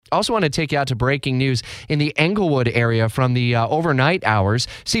Also want to take you out to breaking news in the Englewood area from the overnight hours.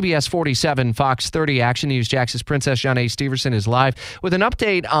 CBS 47, Fox 30 Action News Jax's Princess Jhane Stepherson is live with an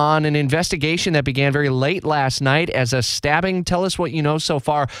update on an investigation that began very late last night as a stabbing. Tell us what you know so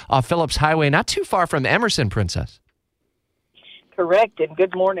far off Phillips Highway, not too far from Emerson, Princess. Correct, and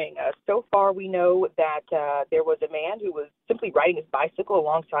good morning. So far, we know that there was a man who was simply riding his bicycle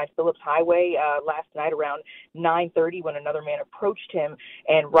alongside Phillips Highway last night around 9:30 when another man approached him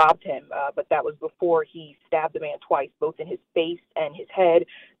and robbed him. But that was before he stabbed the man twice, both in his face and his head.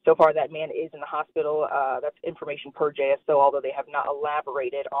 So far, that man is in the hospital. That's information per JSO, although they have not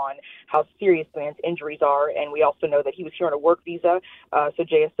elaborated on how serious the man's injuries are. And we also know that he was here on a work visa. So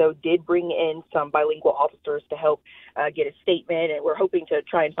JSO did bring in some bilingual officers to help get a statement. And we're hoping to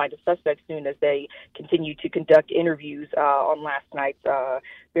try and find a suspect soon as they continue to conduct interviews on last night's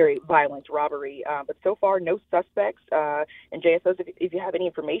very violent robbery. But so far, no suspects. And JSOs, if you have any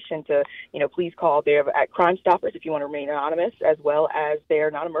information to, please call. They're at Crime Stoppers if you want to remain anonymous, as well as their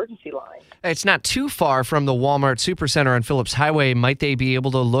non-emergency line. It's not too far from the Walmart Supercenter on Phillips Highway. Might they be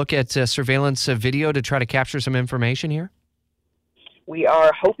able to look at surveillance video to try to capture some information here? We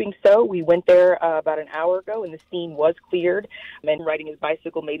are hoping so. We went there about an hour ago, and the scene was cleared. Man riding his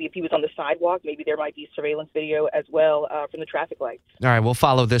bicycle, maybe if he was on the sidewalk, maybe there might be surveillance video as well from the traffic lights. All right, we'll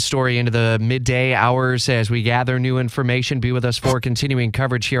follow this story into the midday hours as we gather new information. Be with us for continuing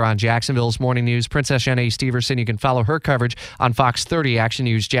coverage here on Jacksonville's Morning News. Princess Jhane Stepherson, you can follow her coverage on Fox 30 Action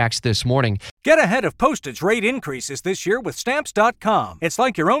News Jax this morning. Get ahead of postage rate increases this year with Stamps.com. It's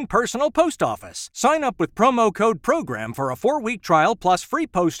like your own personal post office. Sign up with promo code PROGRAM for a 4-week trial plus free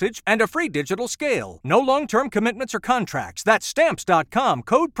postage and a free digital scale. No long-term commitments or contracts. That's Stamps.com,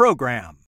 code PROGRAM.